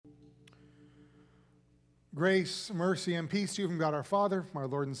Grace, mercy, and peace to you from God our Father, from our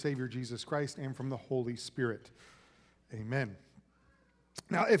Lord and Savior Jesus Christ, and from the Holy Spirit. Amen.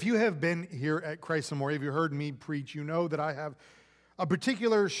 Now, if you have been here at Christ Memorial, if you heard me preach, you know that I have a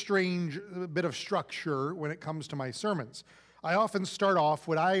particular strange bit of structure when it comes to my sermons. I often start off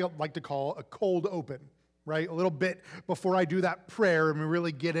what I like to call a cold open, right? A little bit before I do that prayer and we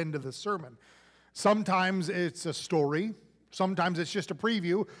really get into the sermon. Sometimes it's a story. Sometimes it's just a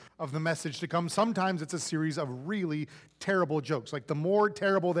preview of the message to come. Sometimes it's a series of really terrible jokes. Like the more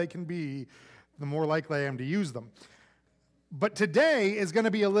terrible they can be, the more likely I am to use them. But today is going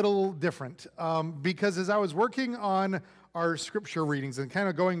to be a little different because as I was working on our scripture readings and kind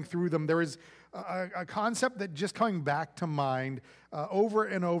of going through them, there is a concept that just coming back to mind over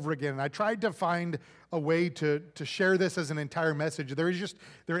and over again. And I tried to find a way to share this as an entire message. There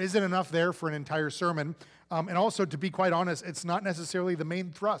isn't enough there for an entire sermon. And also, to be quite honest, it's not necessarily the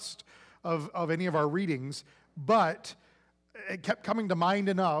main thrust of any of our readings, but it kept coming to mind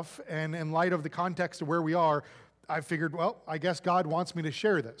enough, and in light of the context of where we are, I figured, well, I guess God wants me to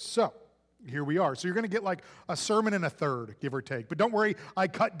share this. So here we are. So you're going to get like a sermon and a third, give or take. But don't worry, I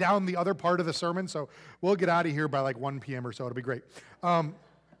cut down the other part of the sermon, so we'll get out of here by like 1 p.m. or so. It'll be great.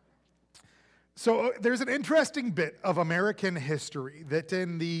 So there's an interesting bit of American history that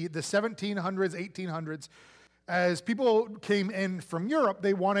in the 1700s, 1800s, as people came in from Europe,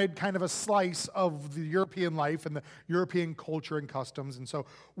 they wanted kind of a slice of the European life and the European culture and customs. And so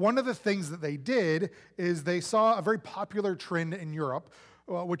one of the things that they did is they saw a very popular trend in Europe,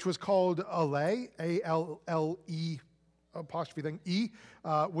 which was called allée, A-L-L-E, apostrophe thing, E,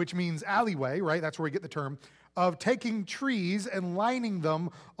 which means alleyway, right? That's where we get the term, of taking trees and lining them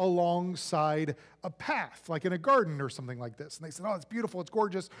alongside a path, like in a garden or something like this. And they said, oh, it's beautiful, it's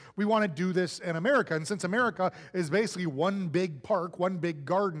gorgeous. We want to do this in America. And since America is basically one big park, one big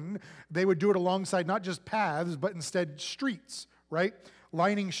garden, they would do it alongside not just paths, but instead streets, right?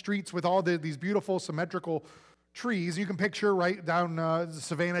 Lining streets with all these beautiful symmetrical trees. You can picture right down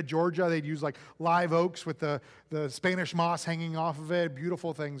Savannah, Georgia, they'd use like live oaks with the Spanish moss hanging off of it,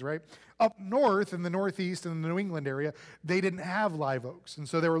 beautiful things, right? Up north in the Northeast and the New England area, they didn't have live oaks. And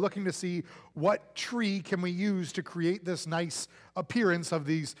so they were looking to see what tree can we use to create this nice appearance of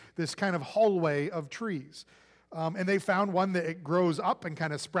this kind of hallway of trees. And they found one that it grows up and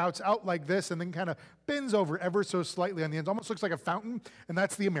kind of sprouts out like this and then kind of bends over ever so slightly on the ends. Almost looks like a fountain, and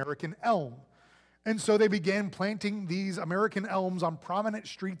that's the American elm. And so they began planting these American elms on prominent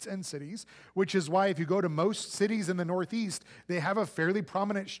streets and cities, which is why if you go to most cities in the Northeast, they have a fairly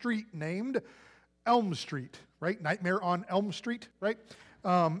prominent street named Elm Street, right? Nightmare on Elm Street, right?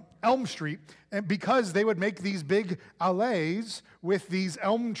 Elm Street, and because they would make these big allées with these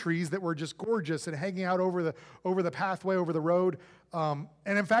elm trees that were just gorgeous and hanging out over the pathway, over the road. And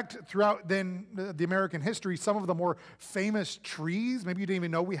in fact, throughout then the American history, some of the more famous trees, maybe you didn't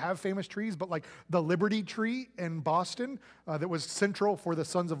even know we have famous trees, but like the Liberty tree in Boston that was central for the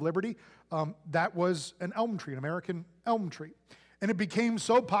Sons of Liberty, that was an elm tree, an American elm tree. And it became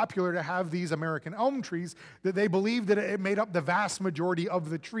so popular to have these American elm trees that they believed that it made up the vast majority of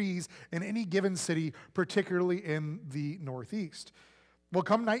the trees in any given city, particularly in the Northeast. Well,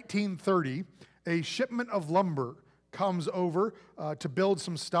 come 1930, a shipment of lumber comes over to build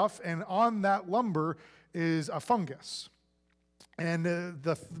some stuff, and on that lumber is a fungus. And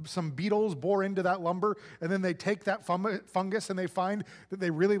some beetles bore into that lumber, and then they take that fungus and they find that they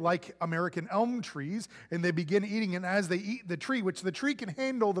really like American elm trees, and they begin eating it. And as they eat the tree, which the tree can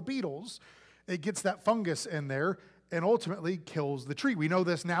handle the beetles, it gets that fungus in there and ultimately kills the tree. We know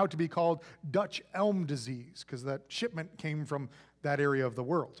this now to be called Dutch elm disease because that shipment came from that area of the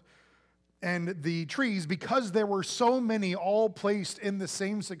world. And the trees, because there were so many all placed in the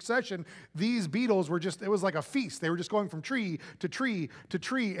same succession, these beetles were it was like a feast. They were just going from tree to tree to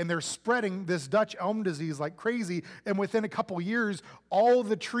tree, and they're spreading this Dutch elm disease like crazy. And within a couple years, all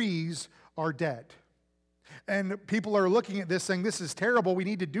the trees are dead. And people are looking at this saying, this is terrible, we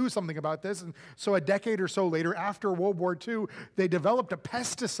need to do something about this. And so a decade or so later, after World War II, they developed a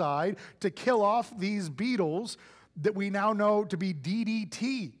pesticide to kill off these beetles that we now know to be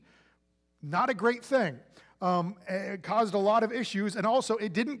DDT. Not a great thing. It caused a lot of issues, and also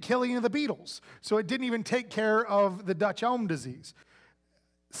it didn't kill any of the beetles. So it didn't even take care of the Dutch elm disease.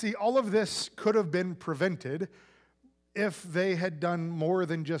 See, all of this could have been prevented if they had done more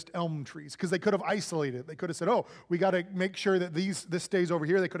than just elm trees, because they could have isolated. They could have said, oh, we got to make sure that this stays over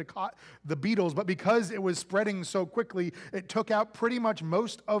here. They could have caught the beetles, but because it was spreading so quickly, it took out pretty much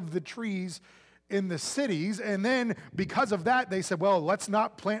most of the trees in the cities, and then because of that, they said, well, let's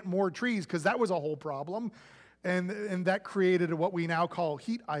not plant more trees, because that was a whole problem. And that created what we now call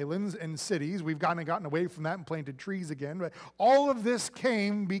heat islands and cities. We've gotten away from that and planted trees again. But all of this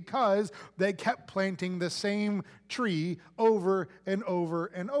came because they kept planting the same tree over and over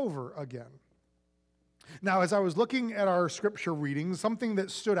and over again. Now, as I was looking at our scripture readings, something that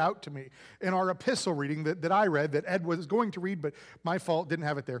stood out to me in our epistle reading that I read, that Ed was going to read, but my fault, didn't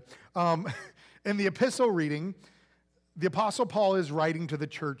have it there. In the epistle reading, the Apostle Paul is writing to the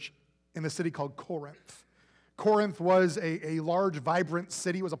church in a city called Corinth. Corinth was a large, vibrant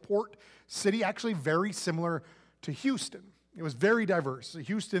city. It was a port city, actually very similar to Houston. It was very diverse.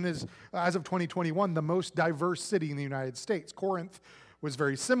 Houston is, as of 2021, the most diverse city in the United States. Corinth was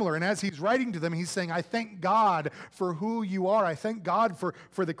very similar. And as he's writing to them, he's saying, I thank God for who you are. I thank God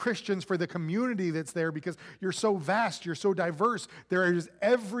for the Christians, for the community that's there, because you're so vast, you're so diverse. There is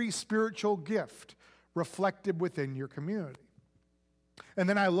every spiritual gift reflected within your community. And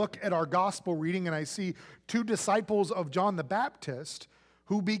then I look at our gospel reading and I see two disciples of John the Baptist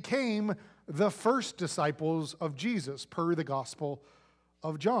who became the first disciples of Jesus per the gospel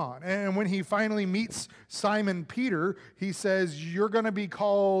of John. And when he finally meets Simon Peter, he says, you're going to be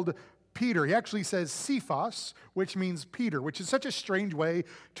called Peter. He actually says Cephas, which means Peter, which is such a strange way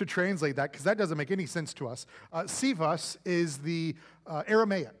to translate that because that doesn't make any sense to us. Cephas is the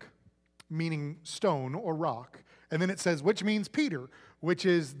Aramaic, meaning stone or rock. And then it says, which means Peter, which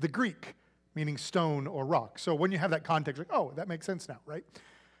is the Greek, meaning stone or rock. So when you have that context, like, oh, that makes sense now, right?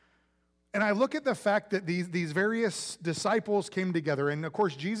 And I look at the fact that these various disciples came together. And of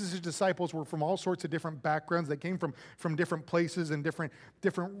course, Jesus' disciples were from all sorts of different backgrounds. They came from different places and different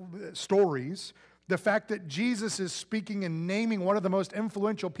stories. The fact that Jesus is speaking and naming one of the most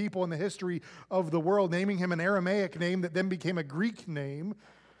influential people in the history of the world, naming him an Aramaic name that then became a Greek name,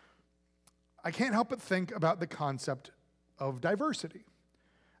 I can't help but think about the concept of diversity.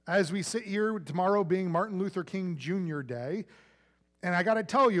 As we sit here, tomorrow being Martin Luther King Jr. Day, and I got to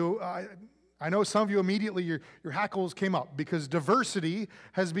tell you, I know some of you immediately, your hackles came up because diversity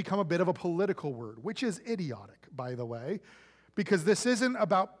has become a bit of a political word, which is idiotic, by the way, because this isn't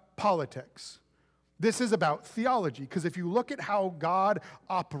about politics. This is about theology, because if you look at how God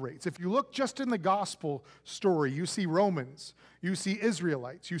operates, if you look just in the gospel story, you see Romans, you see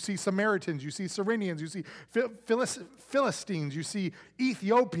Israelites, you see Samaritans, you see Cyrenians, you see Philistines, you see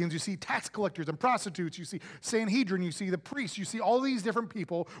Ethiopians, you see tax collectors and prostitutes, you see Sanhedrin, you see the priests, you see all these different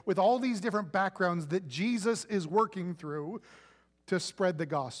people with all these different backgrounds that Jesus is working through to spread the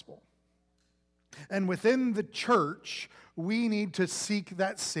gospel. And within the church, we need to seek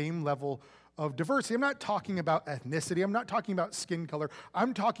that same level of diversity. I'm not talking about ethnicity. I'm not talking about skin color.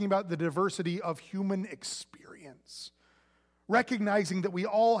 I'm talking about the diversity of human experience. Recognizing that we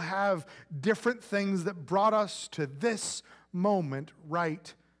all have different things that brought us to this moment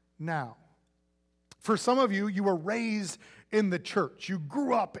right now. For some of you, you were raised in the church. You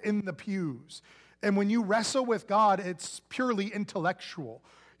grew up in the pews. And when you wrestle with God, it's purely intellectual.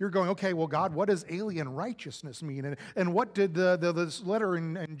 You're going, okay, well, God, what does alien righteousness mean? And what did this letter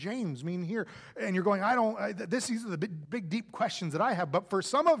in James mean here? And you're going, these are the big, deep questions that I have. But for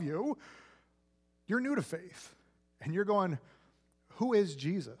some of you, you're new to faith. And you're going, who is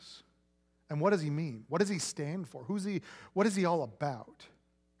Jesus? And what does he mean? What does he stand for? What is he all about?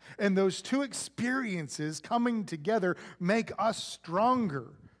 And those two experiences coming together make us stronger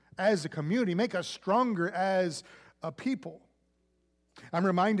as a community, make us stronger as a people. I'm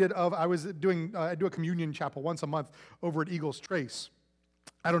reminded of, I do a communion chapel once a month over at Eagles Trace.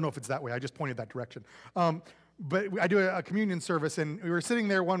 I don't know if it's that way. I just pointed that direction. But I do a communion service, and we were sitting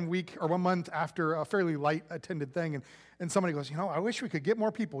there one month after a fairly light attended thing, and somebody goes, I wish we could get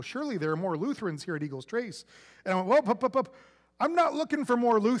more people. Surely there are more Lutherans here at Eagles Trace. And I went, well, I'm not looking for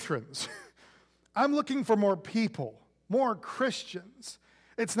more Lutherans. I'm looking for more people, more Christians.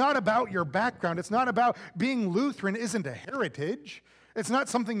 It's not about your background. It's not about being Lutheran isn't a heritage. It's not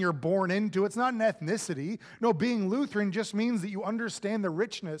something you're born into. It's not an ethnicity. No, being Lutheran just means that you understand the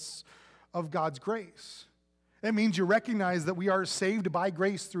richness of God's grace. It means you recognize that we are saved by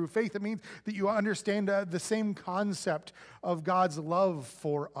grace through faith. It means that you understand the same concept of God's love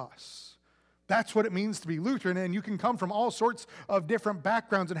for us. That's what it means to be Lutheran, and you can come from all sorts of different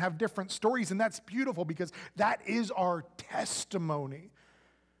backgrounds and have different stories, and that's beautiful because that is our testimony.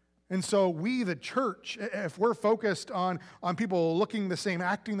 And so we, the church, if we're focused on people looking the same,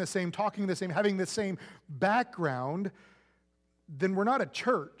 acting the same, talking the same, having the same background, then we're not a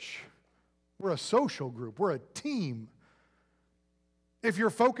church. We're a social group. We're a team. If you're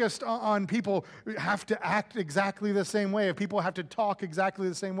focused on people have to act exactly the same way, if people have to talk exactly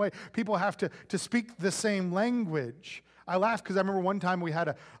the same way, people have to speak the same language, I laugh because I remember one time we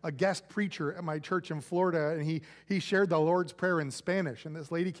had a guest preacher at my church in Florida, and he shared the Lord's Prayer in Spanish. And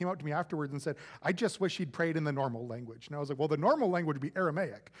this lady came up to me afterwards and said, I just wish he'd prayed in the normal language. And I was like, well, the normal language would be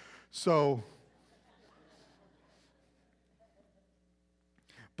Aramaic. So,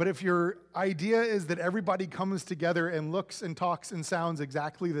 but if your idea is that everybody comes together and looks and talks and sounds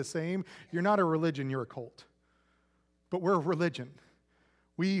exactly the same, you're not a religion, you're a cult. But we're a religion.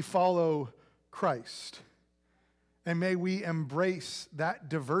 We follow Christ. And may we embrace that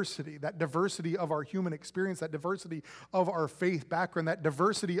diversity of our human experience, that diversity of our faith background, that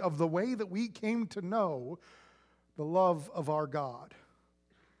diversity of the way that we came to know the love of our God.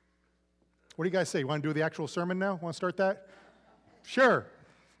 What do you guys say? You want to do the actual sermon now? Want to start that? Sure.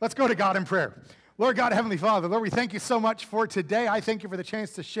 Let's go to God in prayer. Lord God, Heavenly Father, Lord, we thank you so much for today. I thank you for the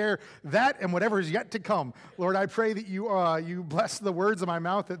chance to share that and whatever is yet to come. Lord, I pray that you bless the words of my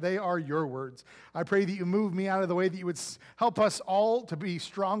mouth, that they are your words. I pray that you move me out of the way, that you would help us all to be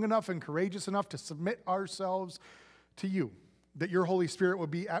strong enough and courageous enough to submit ourselves to you, that your Holy Spirit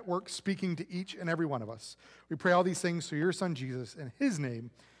would be at work speaking to each and every one of us. We pray all these things through your Son, Jesus, in his name,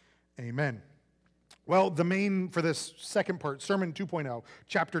 amen. Well, the main for this second part, Sermon 2.0,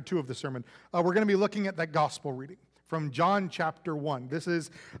 chapter 2 of the sermon, we're going to be looking at that gospel reading from John chapter 1. This is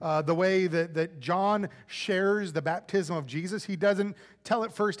the way that John shares the baptism of Jesus. He doesn't tell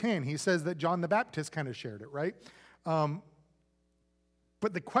it firsthand. He says that John the Baptist kind of shared it, right?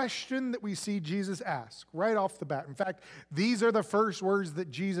 But the question that we see Jesus ask right off the bat, in fact, these are the first words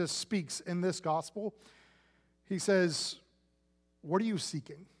that Jesus speaks in this gospel. He says, what are you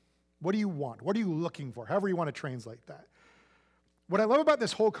seeking? What do you want? What are you looking for? However you want to translate that. What I love about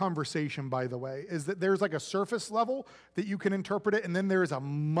this whole conversation, by the way, is that there's like a surface level that you can interpret it, and then there's a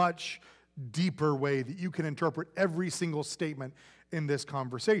much deeper way that you can interpret every single statement in this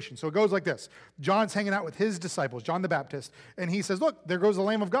conversation. So it goes like this. John's hanging out with his disciples, John the Baptist, and he says, look, there goes the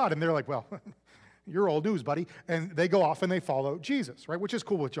Lamb of God. And they're like, well, you're old news, buddy. And they go off and they follow Jesus, right? Which is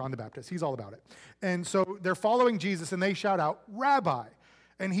cool with John the Baptist. He's all about it. And so they're following Jesus, and they shout out, Rabbi.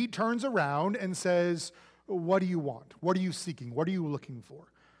 And he turns around and says, what do you want? What are you seeking? What are you looking for?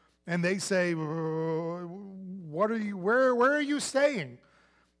 And they say, where are you staying?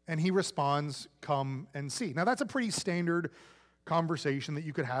 And he responds, come and see. Now that's a pretty standard conversation that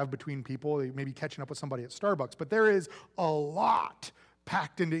you could have between people, maybe catching up with somebody at Starbucks, but there is a lot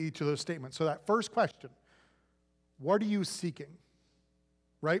packed into each of those statements. So that first question, what are you seeking?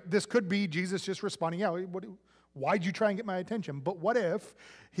 Right? This could be Jesus just responding, yeah, why'd you try and get my attention? But what if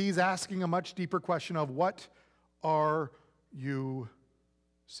he's asking a much deeper question of what are you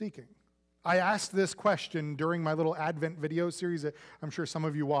seeking? I asked this question during my little Advent video series that I'm sure some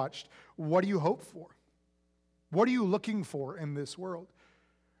of you watched. What do you hope for? What are you looking for in this world?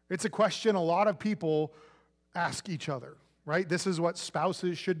 It's a question a lot of people ask each other, right? This is what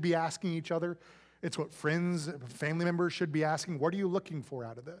spouses should be asking each other. It's what friends, family members should be asking. What are you looking for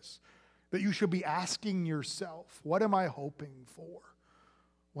out of this? That you should be asking yourself, what am I hoping for?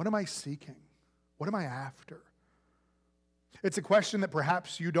 What am I seeking? What am I after? It's a question that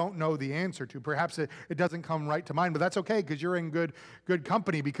perhaps you don't know the answer to. Perhaps it doesn't come right to mind, but that's okay because you're in good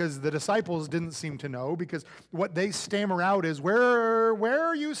company, because the disciples didn't seem to know, because what they stammer out is, where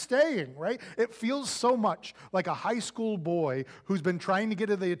are you staying, right? It feels so much like a high school boy who's been trying to get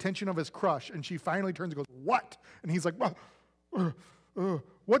to the attention of his crush, and she finally turns and goes, what? And he's like,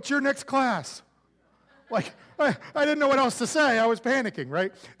 what's your next class? Like, I didn't know what else to say. I was panicking,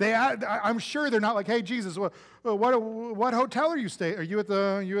 right? I'm sure they're not like, hey, Jesus, what hotel are you staying? Are you at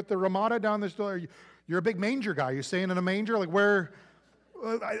the Ramada down the street? You're a big manger guy. You staying in a manger? Like, where?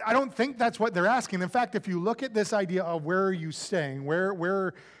 I don't think that's what they're asking. In fact, if you look at this idea of where are you staying,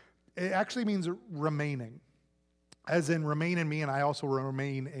 where it actually means remaining. As in, remain in me and I also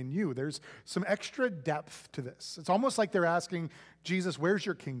remain in you. There's some extra depth to this. It's almost like they're asking, Jesus, where's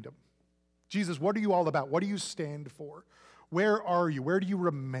your kingdom? Jesus, what are you all about? What do you stand for? Where are you? Where do you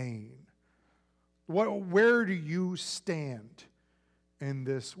remain? Where do you stand in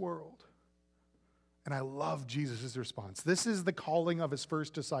this world? And I love Jesus' response. This is the calling of his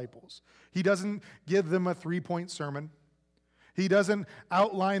first disciples. He doesn't give them a 3-point sermon. He doesn't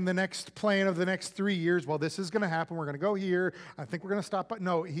outline the next plan of the next 3 years. Well, this is going to happen. We're going to go here. I think we're going to stop. But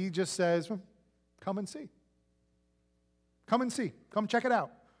no, he just says, come and see. Come and see. Come check it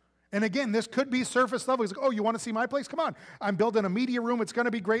out. And again, this could be surface level. He's like, oh, you want to see my place? Come on. I'm building a media room. It's going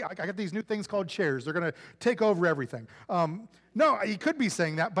to be great. I got these new things called chairs. They're going to take over everything. No, he could be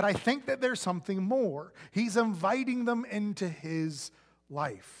saying that, but I think that there's something more. He's inviting them into his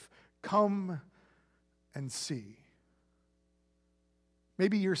life. Come and see.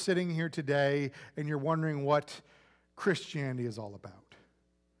 Maybe you're sitting here today and you're wondering what Christianity is all about.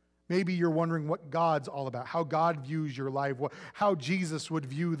 Maybe you're wondering what God's all about, how God views your life, how Jesus would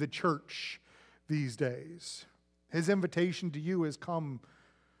view the church these days. His invitation to you is come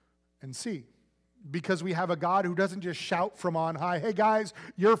and see. Because we have a God who doesn't just shout from on high, hey guys,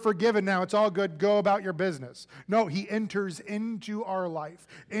 you're forgiven now, it's all good, go about your business. No, he enters into our life,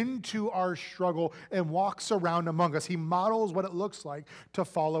 into our struggle, and walks around among us. He models what it looks like to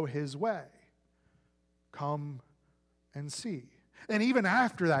follow his way. Come and see. And even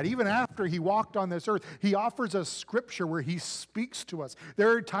after that, even after he walked on this earth, he offers us scripture where he speaks to us. There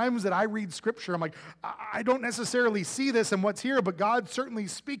are times that I read scripture, I'm like, I don't necessarily see this and what's here, but God's certainly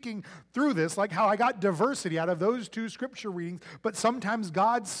speaking through this, like how I got diversity out of those two scripture readings. But sometimes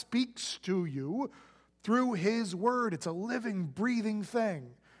God speaks to you through his word. It's a living, breathing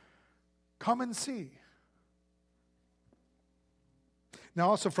thing. Come and see. Now,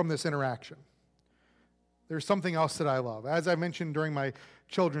 also from this interaction, there's something else that I love. As I mentioned during my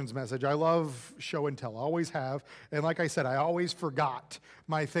children's message, I love show and tell. I always have. And like I said, I always forgot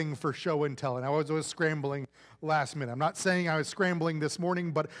my thing for show and tell. And I was scrambling last minute. I'm not saying I was scrambling this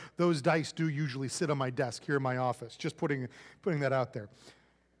morning, but those dice do usually sit on my desk here in my office. Just putting that out there.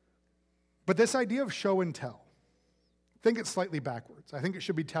 But this idea of show and tell, I think it's slightly backwards. I think it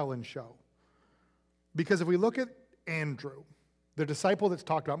should be tell and show. Because if we look at Andrew, the disciple that's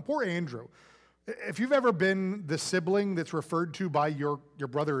talked about, and poor Andrew, if you've ever been the sibling that's referred to by your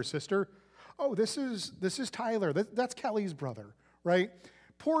brother or sister, oh, this is Tyler, that's Kelly's brother, right?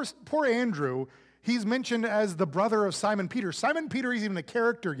 Poor Andrew, he's mentioned as the brother of Simon Peter. Simon Peter isn't even a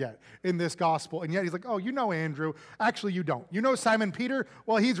character yet in this gospel, and yet he's like, oh, you know Andrew. Actually, you don't. You know Simon Peter?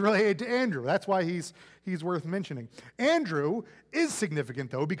 Well, he's related to Andrew. That's why he's worth mentioning. Andrew is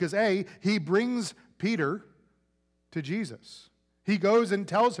significant, though, because A, he brings Peter to Jesus. He goes and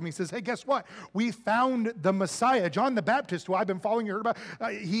tells him, he says, hey, guess what? We found the Messiah. John the Baptist, who I've been following, you heard about,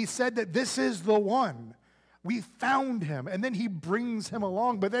 he said that this is the one. We found him. And then he brings him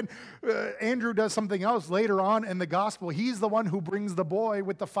along. But then Andrew does something else later on in the gospel. He's the one who brings the boy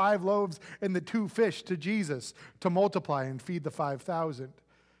with the 5 loaves and the 2 fish to Jesus to multiply and feed the 5,000.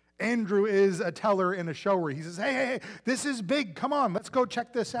 Andrew is a teller and a shower. He says, hey, this is big. Come on, let's go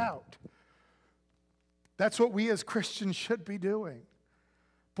check this out. That's what we as Christians should be doing.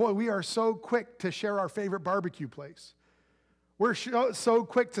 Boy, we are so quick to share our favorite barbecue place. We're so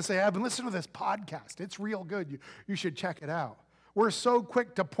quick to say, I've been listening to this podcast. It's real good. You should check it out. We're so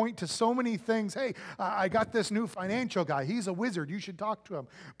quick to point to so many things. Hey, I got this new financial guy. He's a wizard. You should talk to him.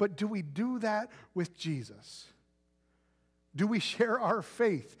 But do we do that with Jesus? Do we share our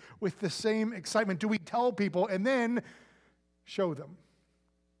faith with the same excitement? Do we tell people and then show them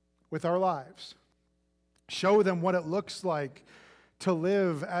with our lives? Show them what it looks like to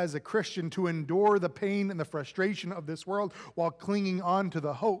live as a Christian, to endure the pain and the frustration of this world while clinging on to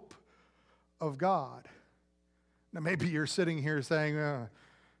the hope of God. Now, maybe you're sitting here saying,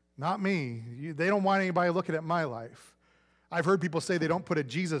 not me. They don't want anybody looking at my life. I've heard people say they don't put a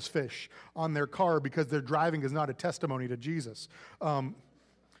Jesus fish on their car because their driving is not a testimony to Jesus.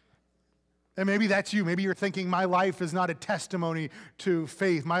 And maybe that's you. Maybe you're thinking, my life is not a testimony to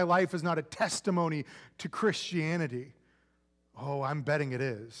faith. My life is not a testimony to Christianity. Oh, I'm betting it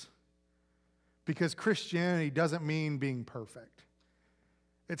is. Because Christianity doesn't mean being perfect.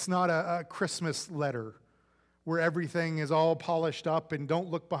 It's not a Christmas letter where everything is all polished up and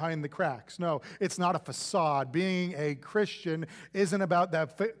don't look behind the cracks. No, it's not a facade. Being a Christian isn't about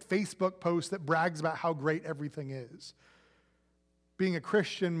that Facebook post that brags about how great everything is. Being a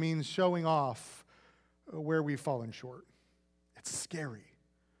Christian means showing off where we've fallen short. It's scary.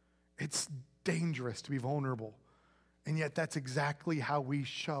 It's dangerous to be vulnerable. And yet that's exactly how we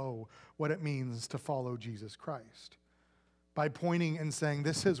show what it means to follow Jesus Christ. By pointing and saying,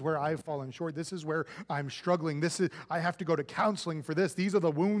 this is where I've fallen short. This is where I'm struggling. I have to go to counseling for this. These are the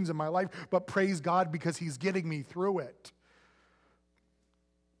wounds in my life. But praise God because he's getting me through it.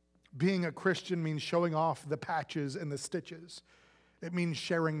 Being a Christian means showing off the patches and the stitches. It means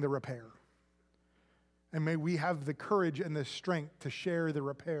sharing the repair. And may we have the courage and the strength to share the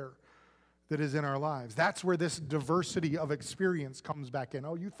repair that is in our lives. That's where this diversity of experience comes back in.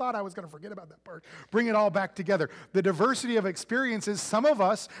 Oh, you thought I was going to forget about that part. Bring it all back together. The diversity of experiences, some of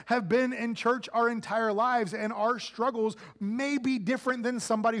us have been in church our entire lives, and our struggles may be different than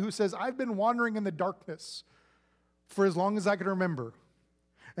somebody who says, I've been wandering in the darkness for as long as I can remember.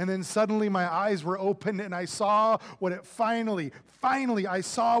 And then suddenly my eyes were opened and I saw what it finally I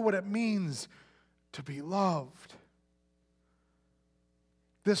saw what it means to be loved.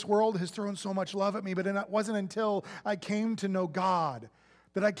 This world has thrown so much love at me, but it wasn't until I came to know God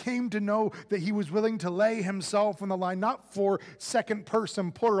That I came to know that he was willing to lay himself on the line, not for second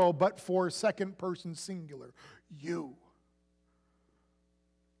person plural, but for second person singular. You.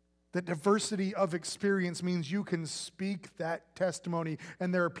 That diversity of experience means you can speak that testimony,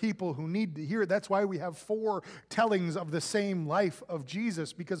 and there are people who need to hear it. That's why we have 4 tellings of the same life of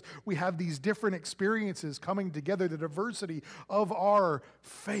Jesus, because we have these different experiences coming together. The diversity of our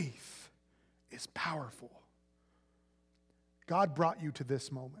faith is powerful. God brought you to this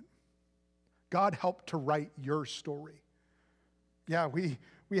moment. God helped to write your story. Yeah, we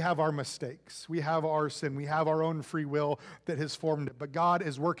have our mistakes. We have our sin. We have our own free will that has formed it. But God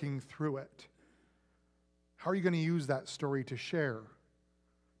is working through it. How are you going to use that story to share,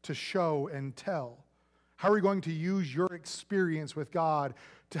 to show and tell? How are you going to use your experience with God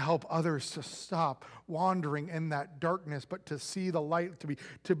to help others to stop wandering in that darkness, but to see the light,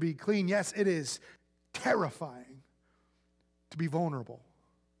 to be clean? Yes, it is terrifying to be vulnerable.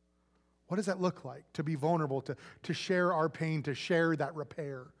 What does that look like, to be vulnerable, to share our pain, to share that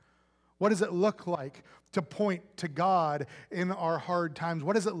repair? What does it look like to point to God in our hard times?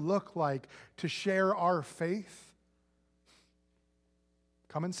 What does it look like to share our faith?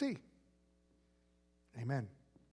 Come and see. Amen.